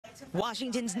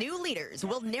Washington's new leaders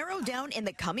will narrow down in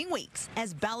the coming weeks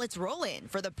as ballots roll in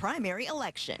for the primary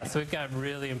election. So we've got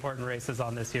really important races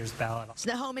on this year's ballot.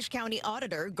 Snohomish County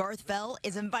Auditor Garth Fell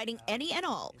is inviting any and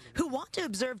all who want to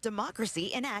observe democracy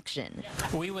in action.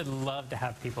 We would love to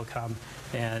have people come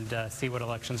and see what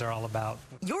elections are all about.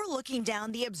 You're looking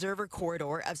down the observer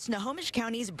corridor of Snohomish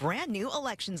County's brand new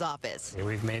elections office.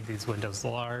 We've made these windows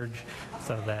large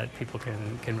so that people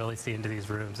can really see into these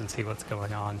rooms and see what's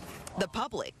going on. The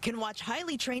public can watch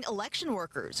highly trained election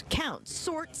workers count,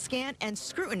 sort, scan, and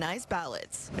scrutinize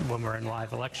ballots. When we're in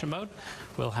live election mode,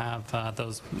 we'll have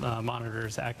those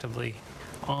monitors actively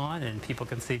on, and people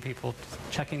can see people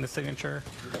checking the signature.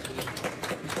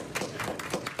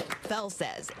 Fell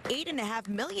says $8.5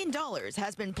 million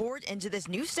has been poured into this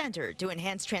new center to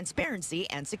enhance transparency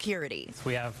and security.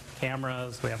 We have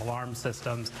cameras, we have alarm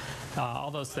systems,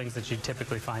 all those things that you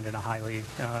typically find in a highly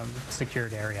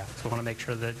secured area. So we want to make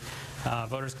sure that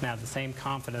voters can have the same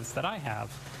confidence that I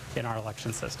have in our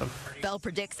election system. Bell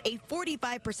predicts a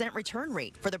 45% return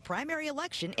rate for the primary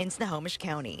election in Snohomish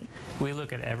County. We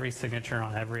look at every signature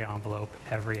on every envelope,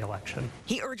 every election.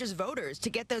 He urges voters to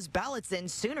get those ballots in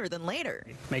sooner than later.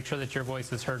 Make sure that your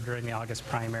voice is heard during the August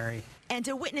primary. And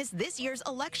to witness this year's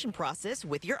election process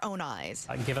with your own eyes.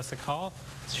 Give us a call,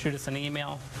 shoot us an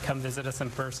email, come visit us in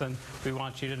person. We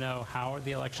want you to know how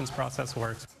the elections process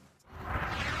works.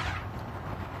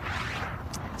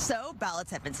 So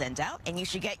ballots have been sent out, and you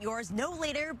should get yours no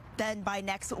later than by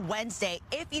next Wednesday.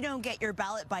 If you don't get your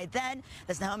ballot by then,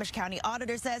 the Snohomish County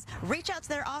Auditor says reach out to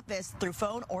their office through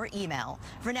phone or email.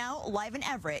 For now, live in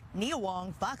Everett, Nia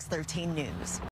Wong, Fox 13 News.